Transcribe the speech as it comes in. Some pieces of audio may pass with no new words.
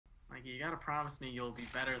Like, you gotta promise me you'll be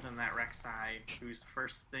better than that Rek'Sai, whose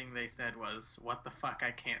first thing they said was, "What the fuck, I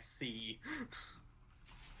can't see."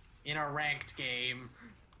 In a ranked game.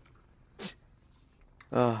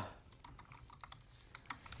 Ugh.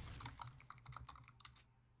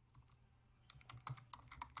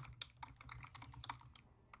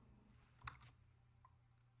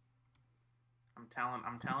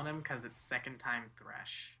 I'm telling him because it's second time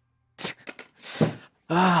Thresh.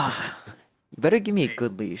 Ah. You better give me a Wait,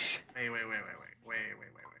 good leash. wait.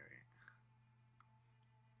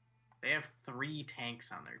 They have 3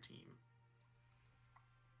 tanks on their team.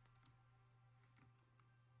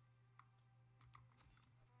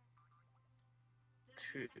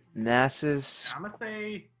 Two. Nasus. I'm gonna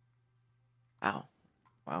say. Ow.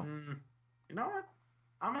 Wow. You know what?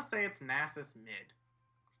 I'm gonna say it's Nasus mid.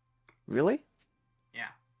 Really? Yeah.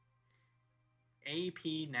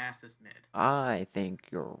 AP Nasus mid. I think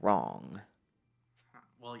you're wrong.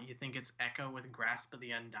 Well, you think it's Echo with Grasp of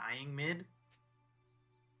the Undying mid?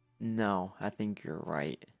 No, I think you're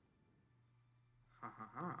right.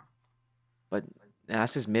 Ha. But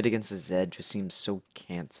Nasus mid against the Zed just seems so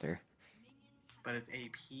cancer. But it's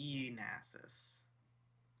AP Nasus.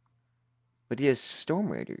 But he has Storm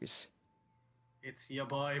Raiders. It's your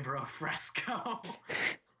boy, bro, Fresco.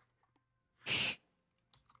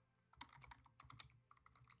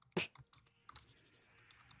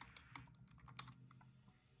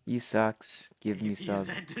 He sucks. Give me AP sub.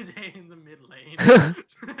 said today in the mid lane.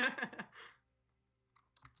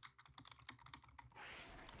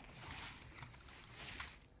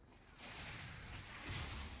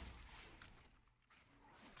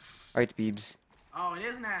 Alright, Beebs. Oh, it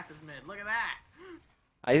is Nasus mid. Look at that.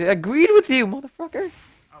 I agreed with you, motherfucker!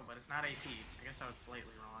 Oh, but it's not AP. I guess I was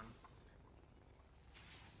slightly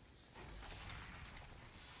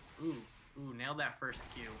wrong. Ooh, nailed that first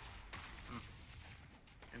Q.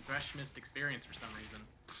 And Thresh missed experience for some reason.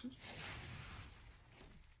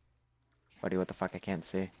 Buddy, what the fuck? I can't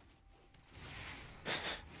see.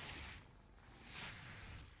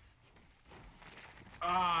 Oh,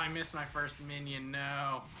 I missed my first minion.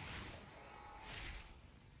 No.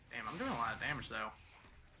 Damn, I'm doing a lot of damage, though.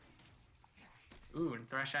 Ooh, and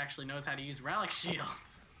Thresh actually knows how to use Relic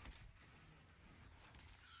Shields.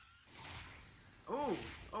 Oh,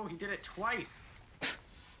 he did it twice. I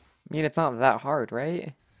mean, it's not that hard,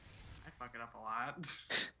 right? I fuck it up a lot.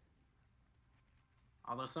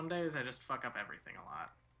 Although some days I just fuck up everything a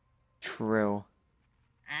lot. True.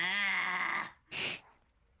 Ah!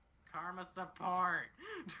 Karma support.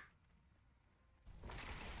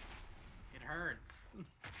 It hurts.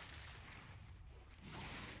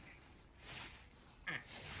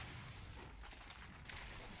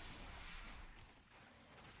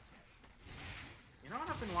 You know what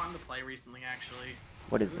I've been wanting to play recently, actually?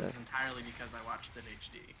 What is This it? is entirely because I watched Sid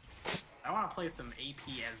HD. I want to play some AP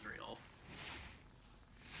Ezreal.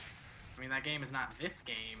 I mean, that game is not this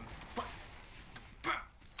game, but...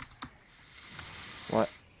 What?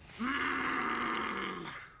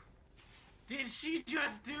 Did she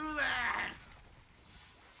just do that?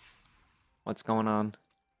 What's going on?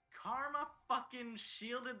 Karma fucking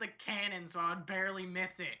shielded the cannon so I would barely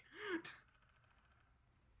miss it.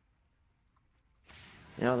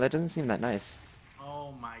 You know, that doesn't seem that nice.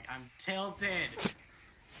 Oh my, I'm tilted.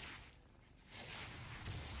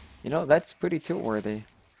 You know, that's pretty tilt-worthy.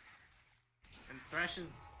 And Thresh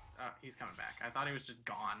is... he's coming back. I thought he was just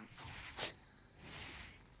gone.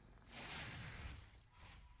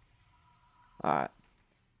 Alright.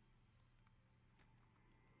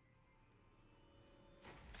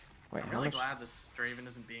 Wait, I'm how really much? glad this Draven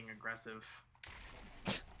isn't being aggressive.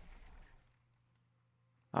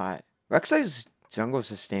 Alright. Rek'Sai's jungle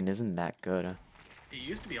sustain isn't that good. It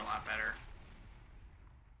used to be a lot better.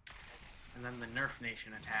 And then the Nerf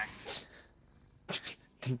Nation attacked.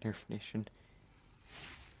 Nerf Nation.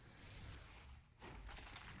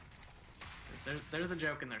 There's a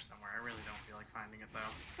joke in there somewhere. I really don't feel like finding it,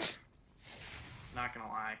 though. Not gonna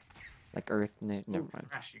lie. Like Earth... Never mind.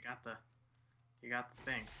 Thresh, you got the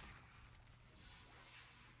thing.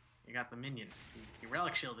 You got the minion. You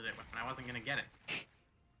relic shielded it when I wasn't gonna get it.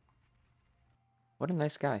 What a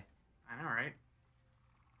nice guy. I know, right?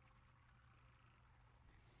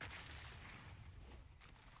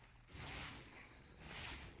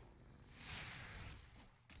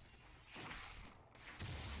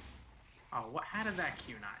 Oh, what? How did that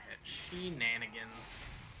Q not hit? Shenanigans.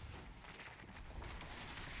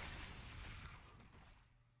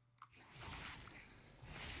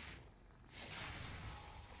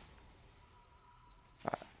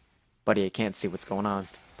 Buddy, I can't see what's going on.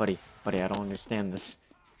 Buddy, I don't understand this.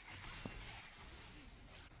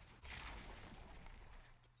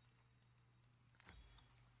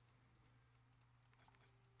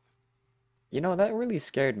 You know, that really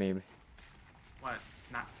scared me. What?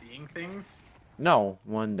 Not seeing things? No,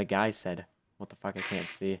 when the guy said, "What the fuck? I can't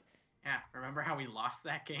see." Yeah, remember how we lost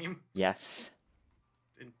that game? Yes.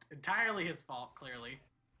 Entirely his fault, clearly.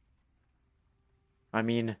 I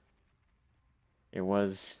mean, it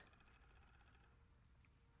was.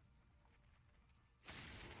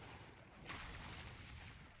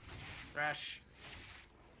 Thresh.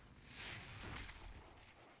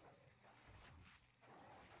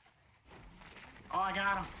 Oh, I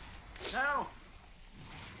got him. No!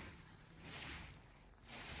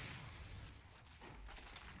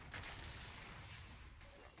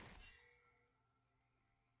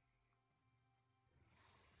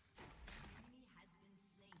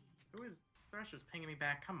 Who is... Thresh was pinging me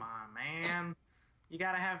back. Come on, man. You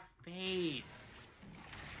gotta have faith.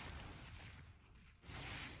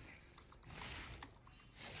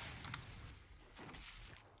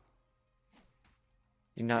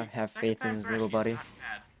 Do not See, have second faith in time his Thresh, little he's buddy. not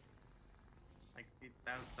bad. Like,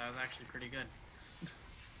 that was actually pretty good.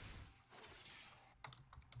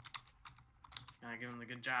 Gotta give him the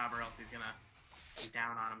good job or else he's gonna be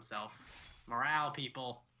down on himself. Morale,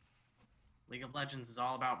 people. League of Legends is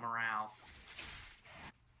all about morale.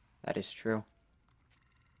 That is true.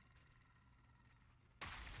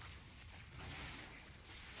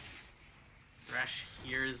 Thresh,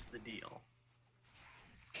 here's the deal.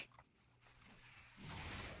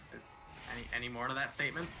 Any more to that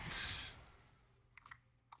statement?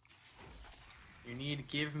 You need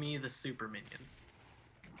give me the super minion.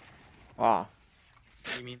 Ah,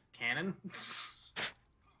 You mean cannon?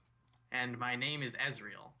 And my name is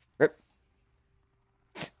Ezreal. rip.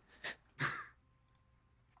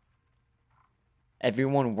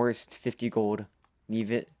 Everyone worst 50 gold.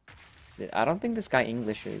 Leave it. I don't think this guy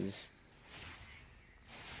English is.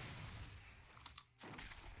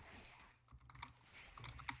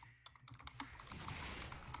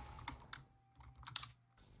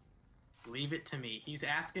 Leave it to me. He's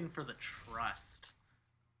asking for the trust.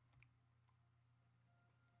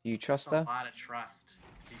 Do you trust That's a that? lot of trust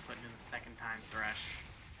to be putting in the second time Thresh.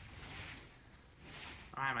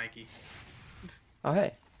 Oh, hi, Mikey. Oh,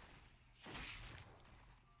 hey.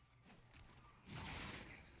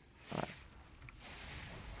 Alright.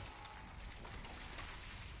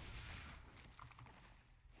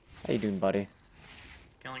 How you doing, buddy?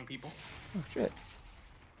 Killing people? Oh, shit.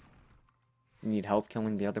 You need help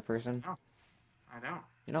killing the other person? No, I don't.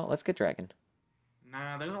 You know, let's get dragon.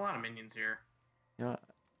 Nah, there's a lot of minions here. You know what?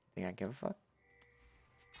 Think I give a fuck?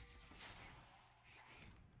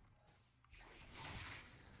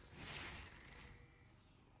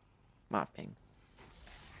 Mopping.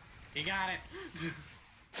 He got it!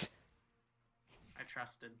 I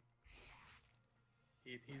trusted.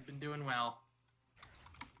 He's been doing well.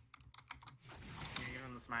 You give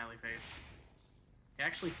him the smiley face. He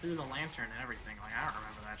actually threw the lantern and everything. Like, I don't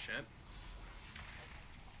remember that shit.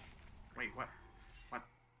 Wait, what? What?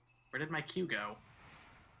 Where did my Q go?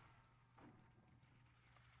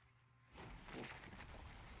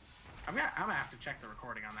 I'm gonna have to check the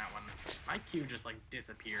recording on that one. My Q just, like,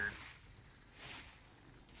 disappeared.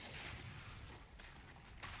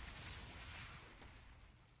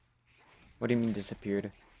 What do you mean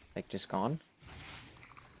disappeared? Like, just gone?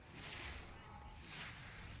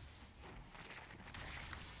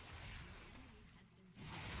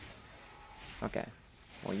 Okay.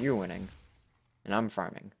 Well, you're winning. And I'm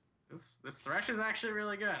farming. This Thresh is actually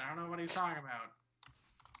really good. I don't know what he's talking about.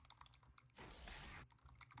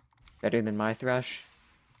 Better than my Thresh?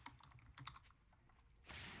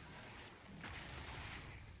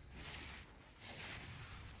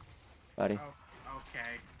 Buddy. Oh,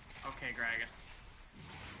 okay. Okay, Gragas.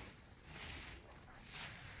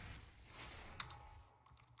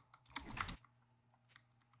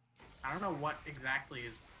 I don't know what exactly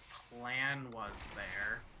his plan was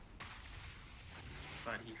there,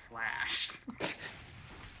 but he flashed.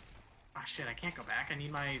 Oh shit, I can't go back. I need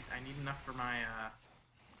enough for my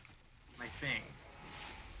my thing.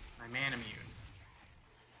 My man immune.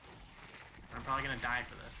 I'm probably gonna die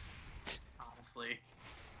for this. Honestly.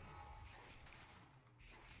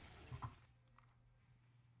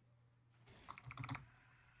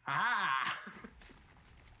 Ah!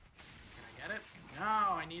 Can I get it? No,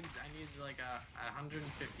 I need like a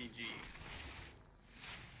 150 G.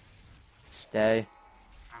 Stay.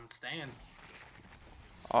 I'm staying.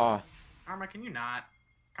 Aw. Karma, can you not?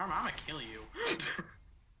 Karma, I'm gonna kill you.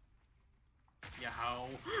 Ya ho.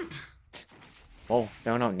 Whoa,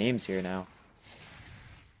 throwing out names here now.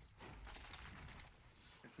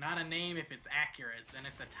 It's not a name if it's accurate, then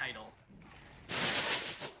it's a title.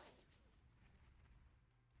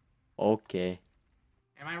 Okay.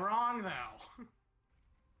 Am I wrong, though?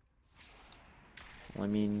 I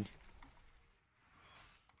mean,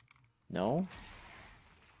 no.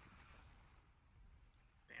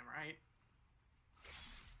 Damn right.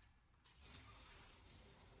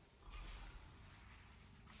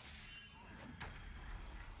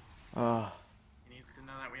 He needs to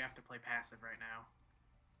know that we have to play passive right now.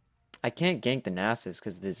 I can't gank the Nasus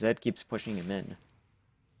because the Zed keeps pushing him in.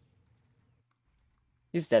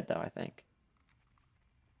 He's dead though, I think.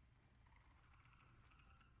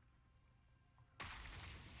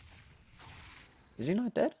 Is he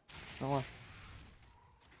not dead? Oh, well.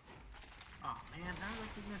 Oh man, how did I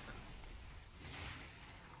keep missing?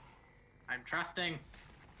 I'm trusting.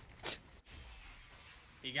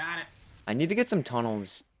 He got it. I need to get some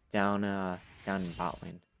tunnels down down in bot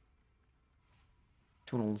lane.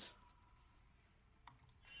 Tunnels.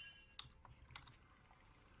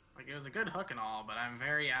 Like, it was a good hook and all, but I'm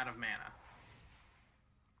very out of mana.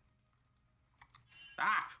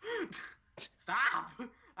 Stop! Stop!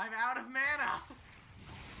 I'm out of mana!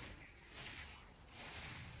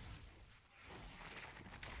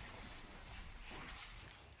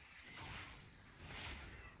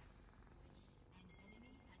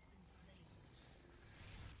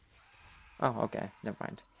 Oh, okay. Never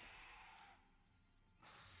mind.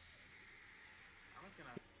 I was gonna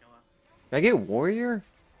kill us. Did I get warrior?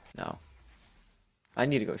 No. I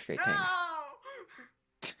need to go straight tank. No!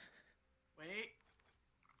 Wait.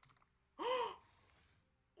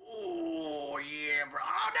 Oh, yeah, bro.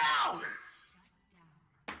 Oh, no!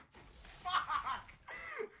 Fuck!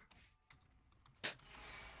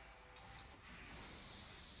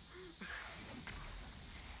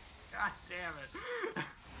 God damn it.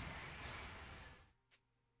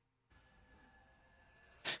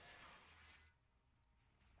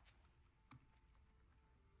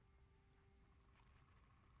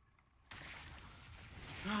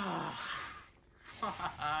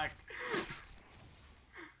 Fuck.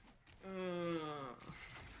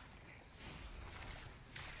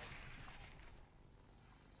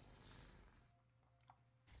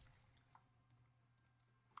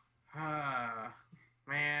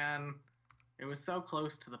 Man, it was so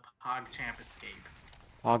close to the PogChamp escape.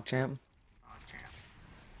 PogChamp? PogChamp.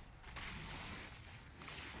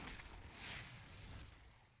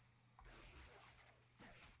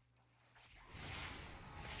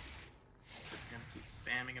 Just gonna keep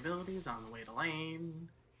spamming abilities on the way to lane.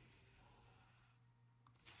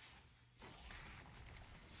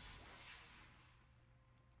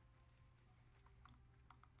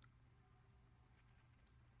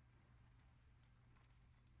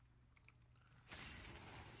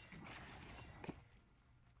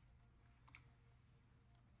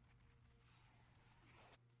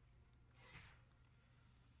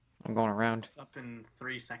 I'm going around. It's up in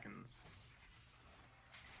 3 seconds.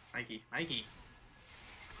 Mikey, Mikey.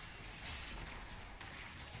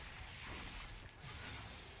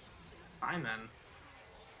 Fine then.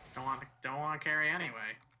 Don't want to carry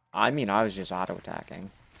anyway. I mean, I was just auto attacking.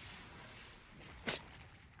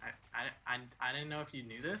 I didn't know if you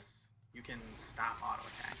knew this. You can stop auto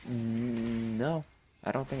attacking. No,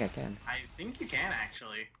 I don't think I can. I think you can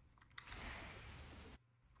actually.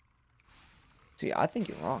 See, I think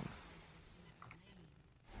you're wrong.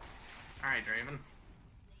 All right, Draven.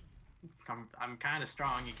 I'm kind of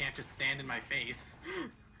strong. You can't just stand in my face.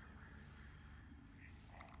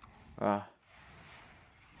 So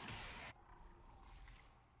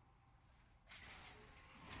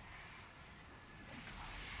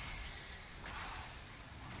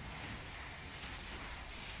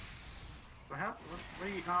how? What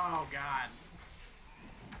are you? Oh God!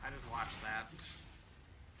 I just watched that.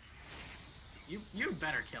 You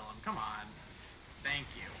better kill him. Come on. Thank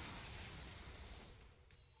you.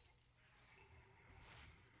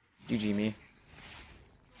 GG me.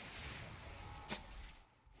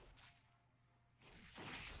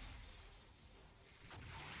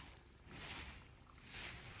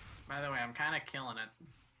 By the way, I'm kind of killing it.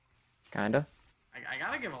 Kinda. I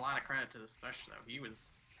gotta give a lot of credit to this Thresh though. He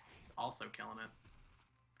was also killing it.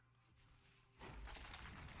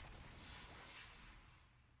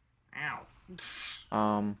 Ow.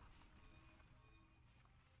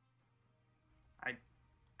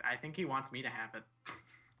 I think he wants me to have it.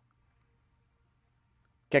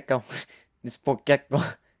 Gecko. This poor Gecko.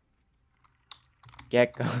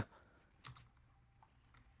 Gecko.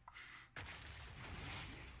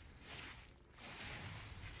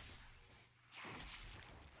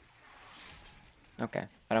 Okay,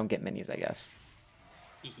 I don't get minis, I guess.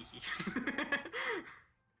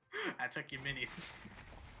 I took your minis.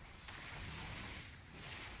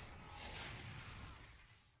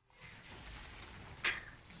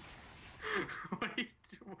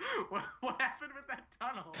 What happened with that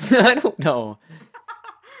I don't know.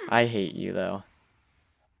 I hate you, though.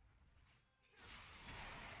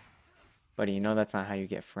 Buddy, you know that's not how you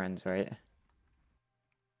get friends, right?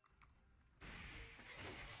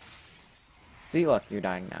 See, look, you're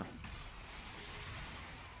dying now.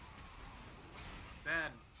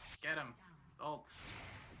 Dead. Get him. Ults.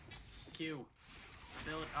 Q.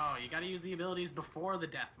 Oh, you gotta use the abilities before the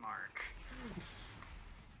death mark.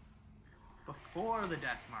 Before the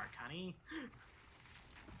death mark, honey.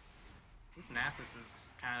 This Nasus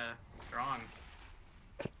is kind of strong.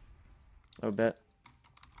 A little bit.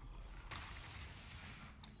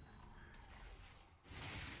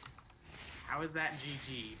 How is that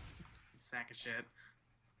GG? You sack of shit.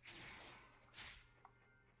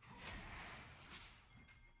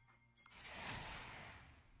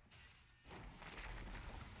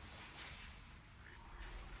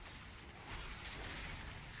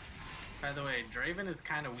 By the way, Draven is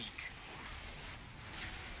kind of weak.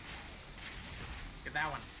 Get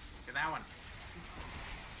that one. Get that one.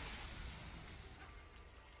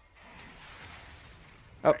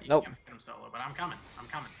 Oh, Right, nope. Get him solo, but I'm coming. I'm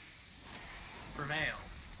coming. Prevail.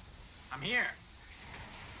 I'm here.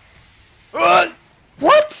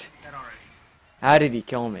 What? Dead already. How did he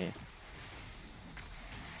kill me?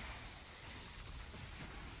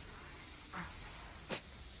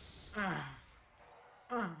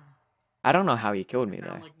 I don't know how he killed me there.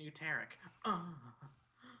 Sound like new Tarek.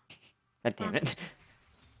 God damn it.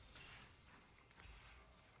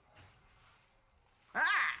 Ah!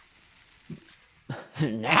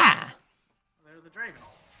 Nah. There's a Draven.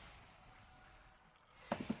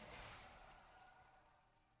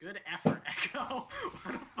 Good effort, Echo.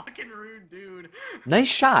 What a fucking rude dude. Nice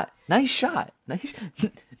shot. Nice shot. Nice,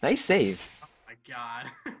 nice save. Oh my god.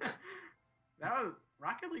 That was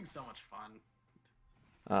Rocket League's so much fun.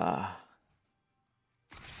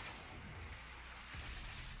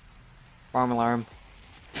 Farm alarm.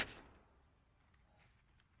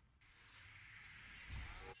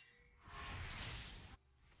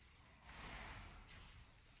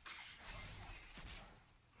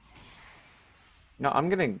 No, I'm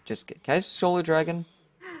gonna just get. Can I solo dragon?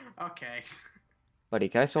 Okay. Buddy,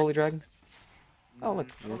 can I solo dragon? Oh, look.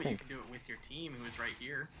 Oh, Okay. you can do it with your team who is right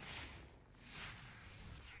here.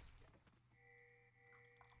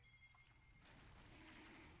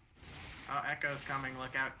 Oh, Echo's coming.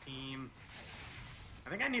 Look out, team. I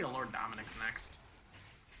think I need a Lord Dominic's next.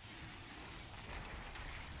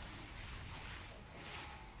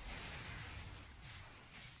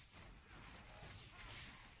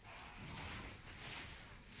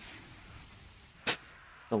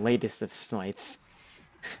 The latest of snites.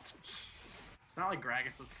 It's not like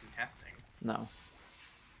Gragas was contesting. No.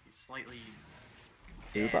 He's slightly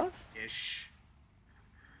Debuff? ish.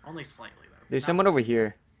 Only slightly though. There's Not- someone over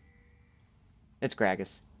here. It's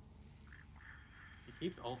Gragas. He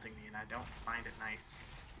keeps ulting me and I don't find it nice.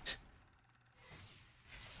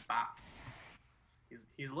 Bop.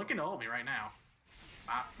 He's looking to ult me right now.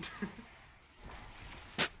 Bop.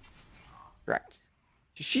 Correct.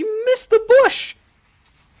 She missed the bush!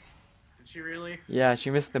 Did she really? Yeah, she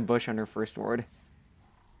missed the bush on her first ward.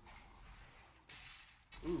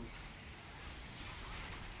 Ooh.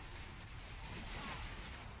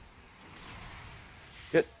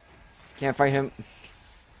 Good. Can't fight him.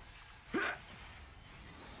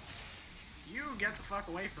 You get the fuck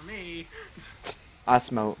away from me. I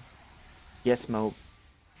smoke. Yes, smoke.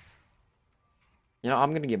 You know,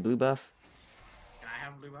 I'm gonna get blue buff. Can I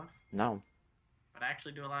have blue buff? No, But I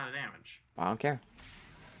actually do a lot of damage. I don't care.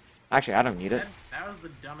 Actually, I don't need it. That was the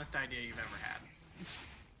dumbest idea you've ever had.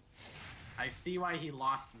 I see why he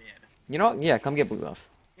lost mid. You know what? Yeah, come get blue buff.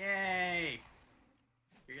 Yay!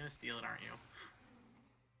 You're gonna steal it, aren't you?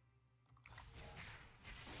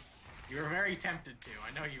 You were very tempted to.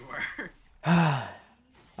 I know you were.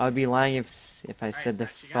 I would be lying if I said the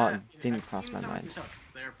Alright, you thought gotta- didn't I've cross seen my some of mind. these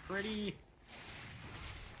hooks. They're pretty.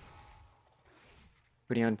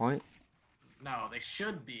 Pretty on point. No, they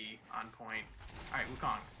should be on point. Alright,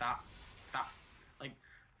 Wukong, stop. Stop. Like,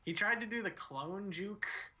 he tried to do the clone juke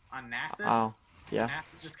on Nasus. Oh, yeah.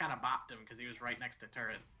 Nasus just kind of bopped him because he was right next to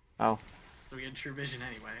turret. Oh, So he had true vision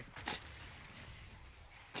anyway.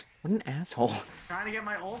 what an asshole. Trying to get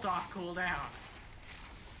my ult off cooldown.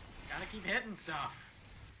 Gotta keep hitting stuff.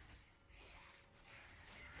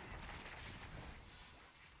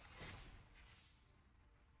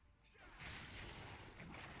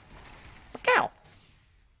 Cow.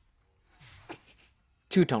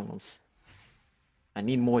 2 tunnels. I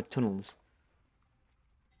need more tunnels.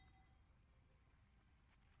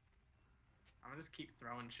 I'm gonna just keep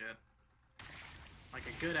throwing shit. Like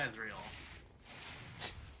a good Ezreal.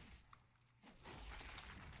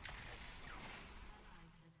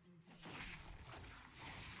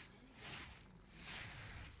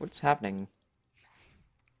 What's happening?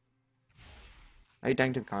 Are you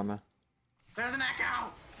dying to the karma? There's an echo!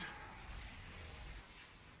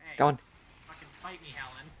 Hey, Go on. fucking fight me,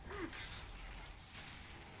 Helen.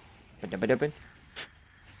 Ba-da-ba-da-ba.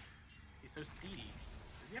 He's so speedy.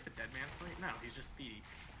 Does he have a dead man's point? No, he's just speedy.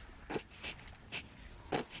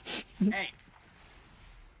 Hey!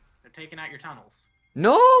 They're taking out your tunnels.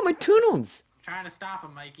 No, my tunnels! I'm trying to stop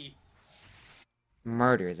him, Mikey.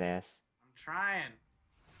 Murder his ass. I'm trying.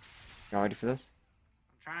 Y'all ready for this?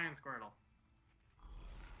 I'm trying, Squirtle.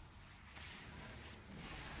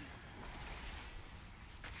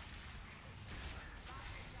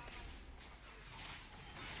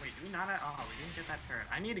 Wait, do we not have... Oh, we didn't get that turret.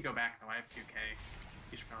 I need to go back, though. I have 2k.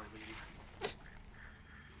 You should probably leave.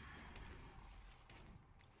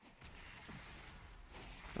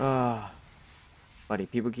 Ah, buddy,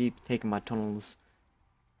 people keep taking my tunnels.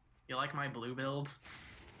 You like my blue build?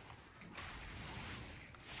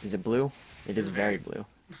 Is it blue? It is It's very very- blue.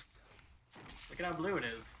 Look at how blue it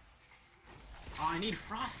is. Oh, I need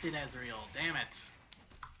frosted Ezreal. Damn it.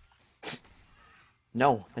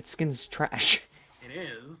 No, that skin's trash. It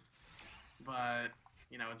is, but,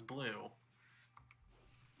 you know, it's blue.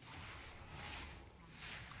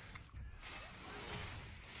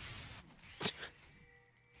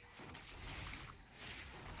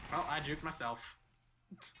 Well, I juked myself.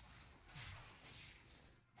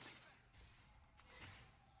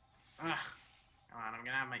 Ugh. Come on, I'm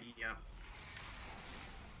gonna have my E up.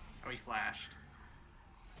 Oh, he flashed.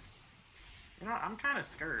 You know what? I'm kind of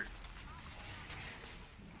scared.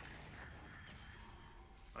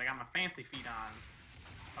 But I got my fancy feet on.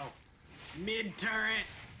 Oh. Mid-turret!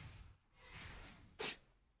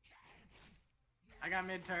 I got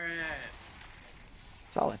mid-turret!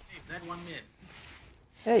 Solid. Hey, Zed won mid.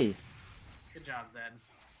 Hey, Good job, Zed.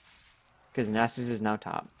 because Nasus is now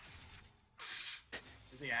top.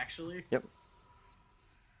 Is he actually? Yep.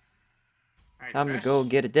 Alright, I'm gonna Thresh, go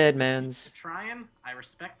get a dead man's. trying. I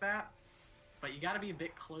respect that. But you gotta be a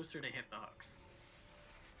bit closer to hit the hooks.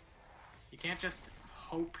 You can't just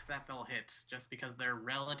hope that they'll hit just because they're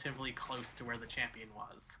relatively close to where the champion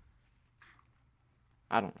was.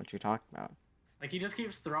 I don't know what you're talking about. Like, he just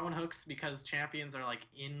keeps throwing hooks because champions are, like,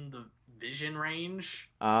 in the vision range,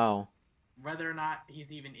 Oh. whether or not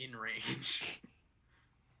he's even in range.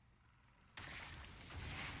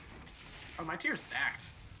 Oh, my tier's stacked.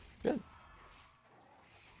 Good.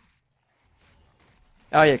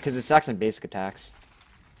 Oh yeah, because it stacks on basic attacks.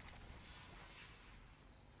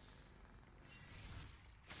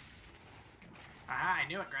 Aha, I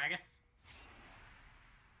knew it, Gragas.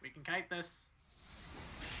 We can kite this.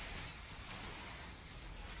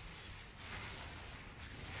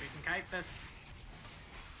 We can kite this.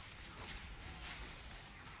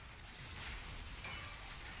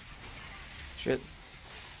 Shit.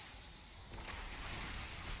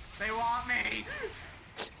 They want me!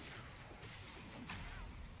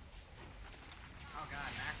 Oh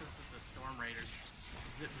god, Nasus with the Storm Raiders just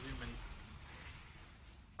zip zooming.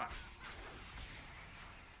 Fuck.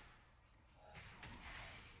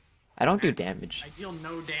 I don't do damage. I deal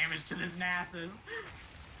no damage to this Nasus.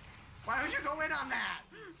 Why would you go in on that?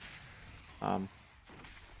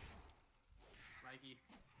 Mikey.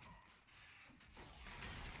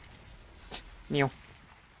 Neil.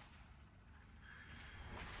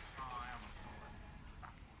 Oh, I almost stole it.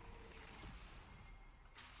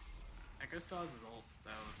 Echo still has his ult, so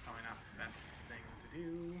it's probably not the best thing to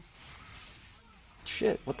do.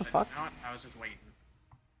 Shit, what the But fuck? You know what? I was just waiting.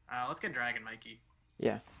 Let's get Dragon, Mikey.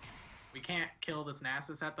 Yeah. We can't kill this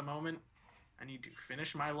Nasus at the moment. I need to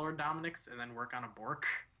finish my Lord Dominic's and then work on a Bork.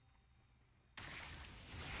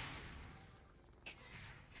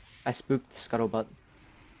 I spooked the scuttlebutt.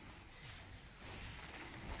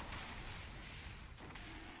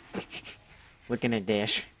 Looking at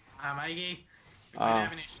Dash. Mikey, we might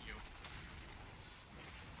have an issue.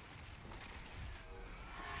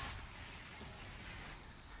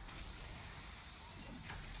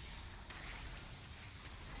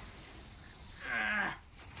 Ugh.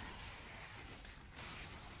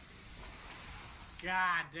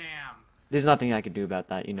 God damn. There's nothing I could do about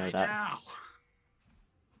that, you know I that. know.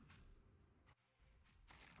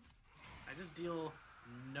 I just deal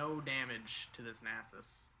no damage to this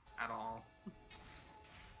Nasus at all.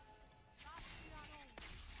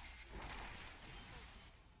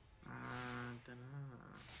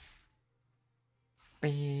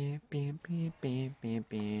 Bam, bam, bam, bam, bam,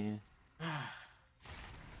 bam.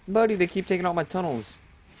 Buddy, they keep taking out my tunnels.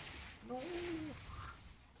 No.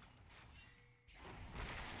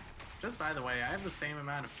 Just by the way, I have the same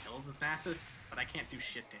amount of kills as Nasus, but I can't do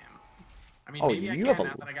shit to him. I mean, Oh, maybe I you can have a-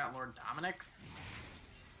 now that I got Lord Dominic's.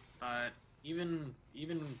 even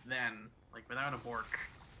then, like without a Bork,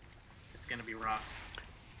 it's gonna be rough.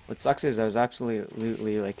 What sucks is I was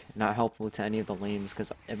absolutely like not helpful to any of the lanes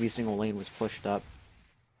because every single lane was pushed up.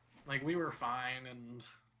 Like we were fine, and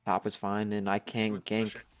Top was fine, and I he was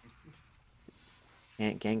pushing.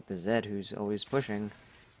 can't gank the Zed who's always pushing.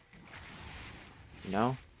 You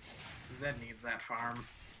know? Zed needs that farm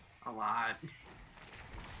a lot.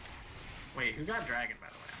 Wait, who got dragon, by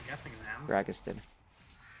the way? I'm guessing them. Gragas did.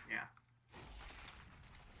 Yeah.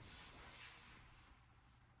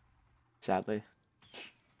 Sadly.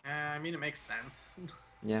 I mean, it makes sense.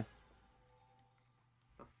 Yeah.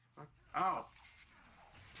 The fuck? Oh.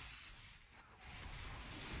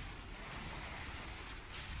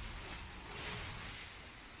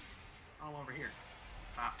 Oh, over here.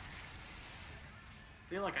 Stop.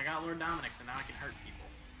 See, look, I got Lord Dominic's, and now I can hurt people.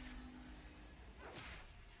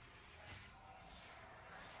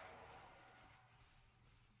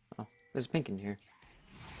 Oh, there's pink in here.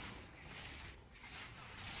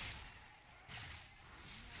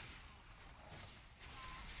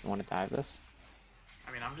 You want to dive this?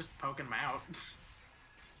 I mean, I'm just poking them out.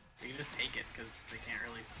 You can just take it, because they can't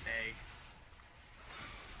really stay.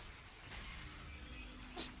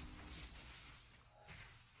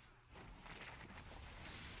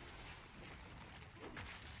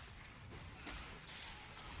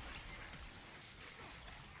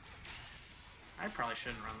 I probably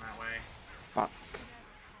shouldn't run that way. Fuck.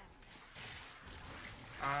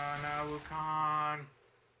 No, Wukong.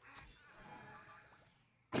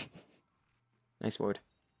 Nice ward.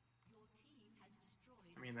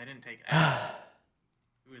 I mean, they didn't take it out.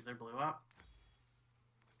 Ooh, is there blue up?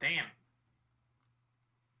 Damn.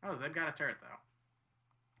 Oh, Zed got a turret,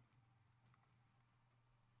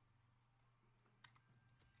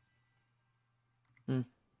 though. Hmm.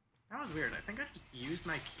 That was weird. I think I just used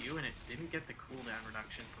my Q and it didn't get the cooldown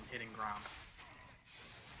reduction from hitting Grom.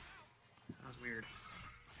 That was weird.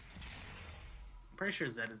 I'm pretty sure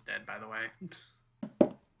Zed is dead, by the way.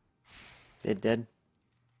 Zed dead?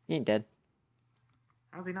 He ain't dead.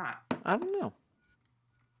 How's he not? I don't know.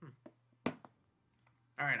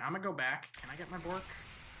 Alright, I'm gonna go back. Can I get my Bork?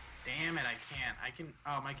 Damn it, I can't. I can...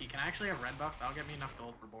 Oh, Mikey, can I actually have red buff? That'll get me enough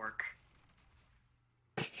gold for Bork.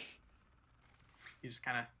 You just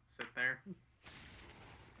kind of sit there.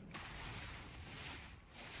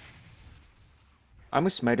 I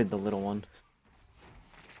almost smited the little one.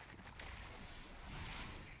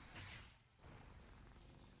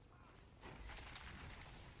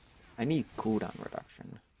 I need cooldown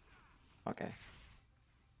reduction. Okay.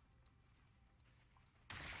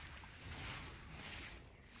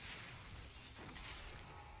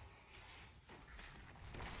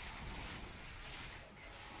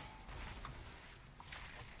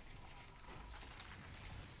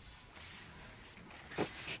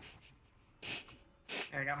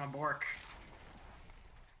 Hey, I got my Bork.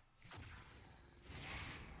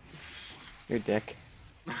 Your dick.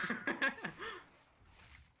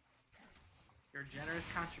 Your generous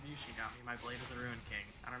contribution got me my Blade of the Ruin King.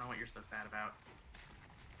 I don't know what you're so sad about.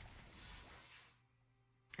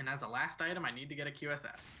 And as a last item, I need to get a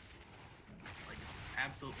QSS. Like, it's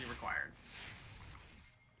absolutely required.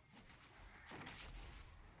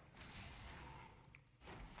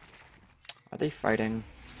 Are they fighting?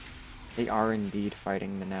 They are indeed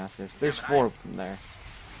fighting the Nasus. There's but four of them there.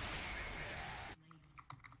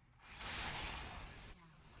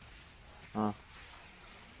 Huh.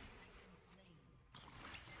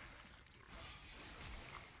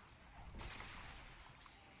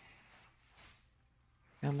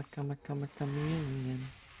 Chameleon.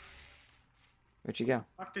 Where'd she go?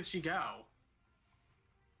 Fuck did she go?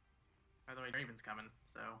 By the way, Draven's coming,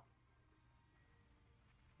 so...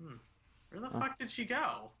 Where the fuck did she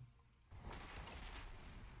go?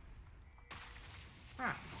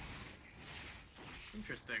 Huh.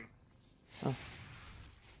 Interesting. Oh.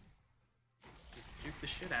 Just juke the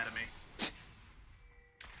shit out of me.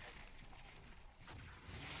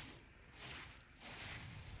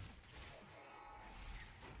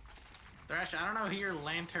 Thresh, I don't know who you're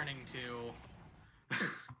lanterning to,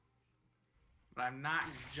 but I'm not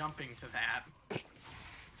jumping to that.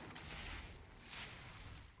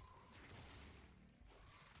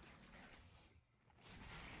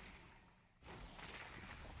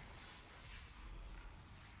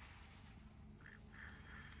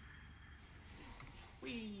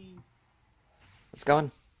 Whee! Let's go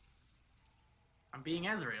in. I'm being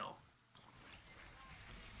Ezreal.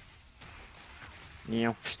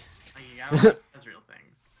 Yeah. Like, you gotta like Ezreal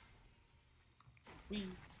things. Whee!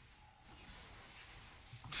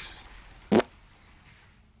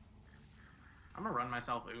 I'm gonna run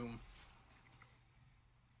myself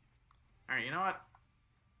Alright, you know what?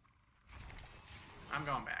 I'm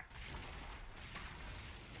going back.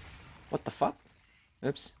 What the fuck?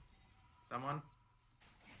 Oops. Someone?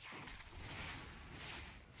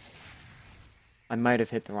 I might have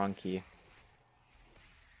hit the wrong key.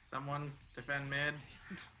 Someone defend mid.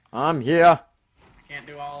 I'm here. I can't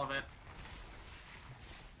do all of it.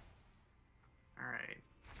 Alright.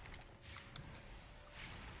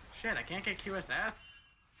 Shit, I can't get QSS?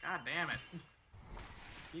 God damn it.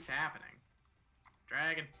 Keeps happening.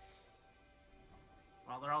 Dragon.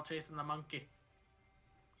 Well, they're all chasing the monkey.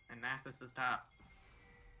 And Nasus is top.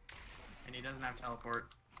 And he doesn't have teleport.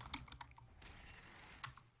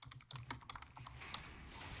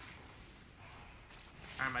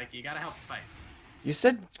 Alright, Mikey, you gotta help the fight. You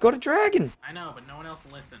said go to dragon. I know, but no one else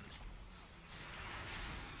listened.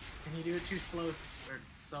 And you do it too slow or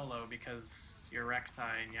solo because you're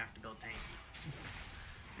Rek'Sai and you have to build tanky.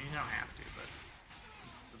 I mean, you don't have to, but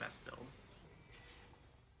it's the best build.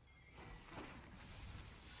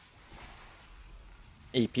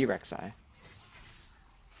 AP Rek'Sai.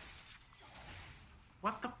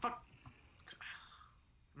 What the fuck?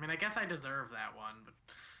 I mean, I guess I deserve that one, but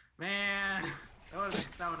man, that would have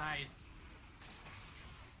been so nice.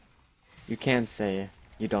 You can't say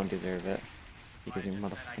you don't deserve it. That's Because why you I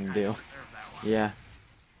just said I motherfucking kinda do. deserve that one. Yeah.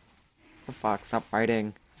 The fuck? Stop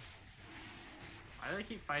fighting. Why do they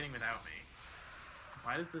keep fighting without me?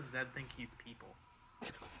 Why does this Zed think he's people?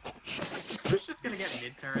 So it's just gonna get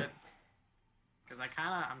mid turret. Because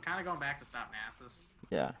I'm kinda going back to stop Nasus.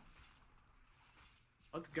 Yeah.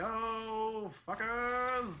 Let's go,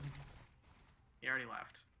 fuckers! He already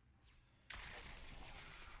left.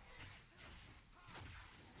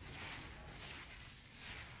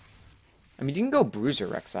 I mean, you can go Bruiser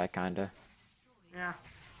Rek'Sai, kinda. Yeah.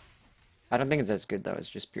 I don't think it's as good, though. It's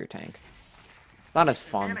just pure tank. Not as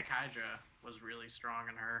fun. Panic Hydra was really strong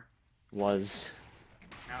in her. Was.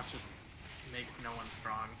 Now it's just makes no one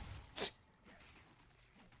strong.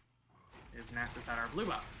 Is Nasus at our blue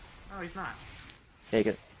buff? Oh, he's not. Take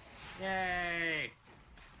it. Yay!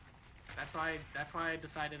 That's why I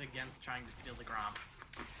decided against trying to steal the Gromp.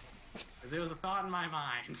 Because it was a thought in my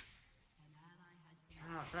mind.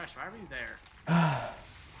 Oh, Thresh, why were you there?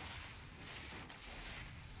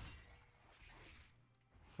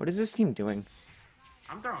 What is this team doing?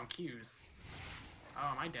 I'm throwing Qs.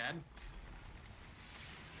 Oh, am I dead?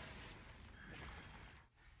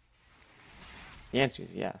 The answer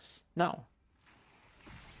is yes. No.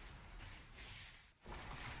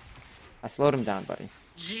 I slowed him down, buddy.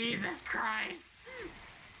 Jesus Christ!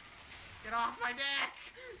 Get off my deck!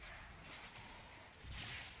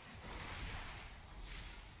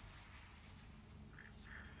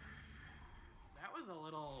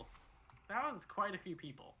 That was quite a few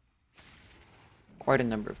people. Quite a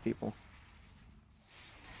number of people.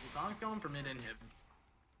 Wukong's going for mid-inhib.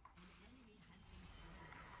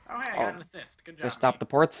 Oh, hey, I got an assist. Good job, Just stop me. the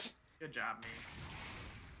ports. Good job, me.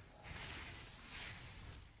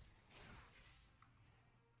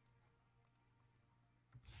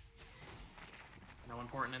 No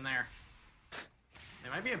important in there. They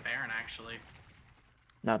might be a Baron, actually.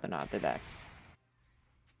 No, they're not. They're backed.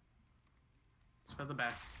 It's for the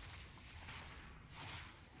best.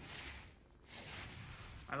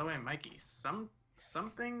 By the way, Mikey,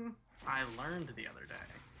 something I learned the other day.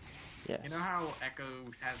 Yes. You know how Echo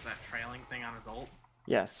has that trailing thing on his ult?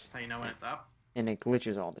 Yes. That's how you know when it's up? And it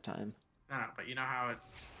glitches all the time. No, but you know how it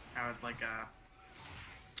like,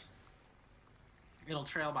 it'll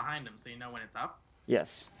trail behind him so you know when it's up?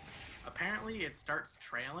 Yes. Apparently it starts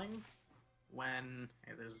trailing when,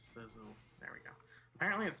 hey, there we go.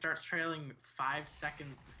 Apparently it starts trailing 5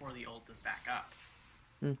 seconds before the ult is back up.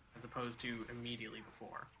 As opposed to immediately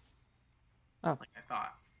before. Oh. Like I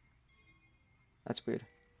thought. That's weird.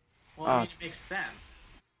 Well, I mean, it makes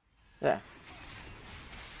sense. Yeah.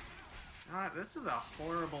 This is a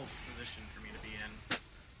horrible position for me to be in.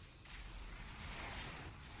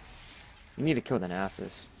 You need to kill the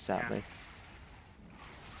Nasus, sadly.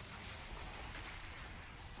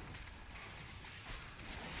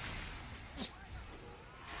 Yeah.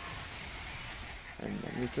 And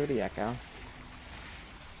then we throw the Echo.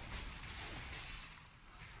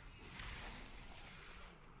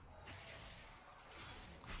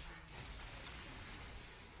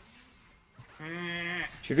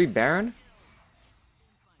 Should we Baron?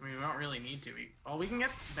 I mean, we don't really need to. We can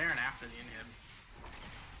get Baron after the inhib.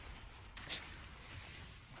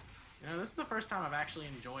 You know, this is the first time I've actually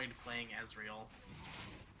enjoyed playing Ezreal.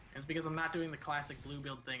 And it's because I'm not doing the classic blue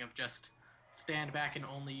build thing of just stand back and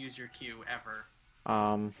only use your Q ever.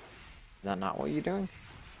 Is that not what you're doing?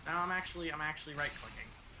 No, I'm actually right clicking.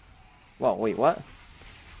 Well, wait, what?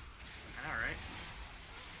 I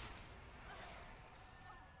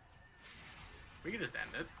We can just end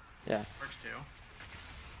it. Yeah. Works too.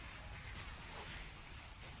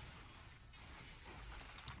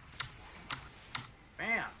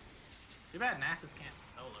 Bam! Too bad Nasus can't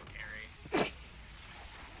solo carry.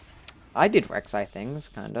 I did Rek'Sai things,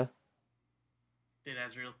 kinda. Did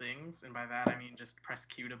Ezreal things, and by that I mean just press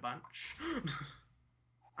Q to bunch.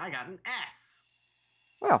 I got an S!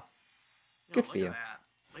 Well, Yo, good for look you. at that.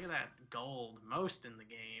 Look at that gold. Most in the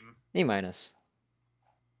game. A minus.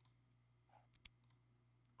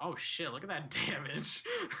 Oh shit, look at that damage.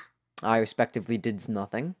 I respectively did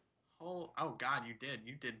nothing. Oh god, you did.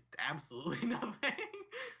 You did absolutely nothing.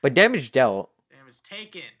 But damage dealt. Damage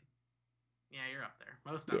taken. Yeah, you're up there.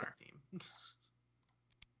 Most on our team.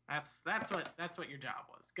 That's what your job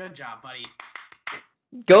was. Good job, buddy.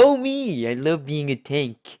 Go me! I love being a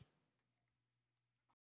tank.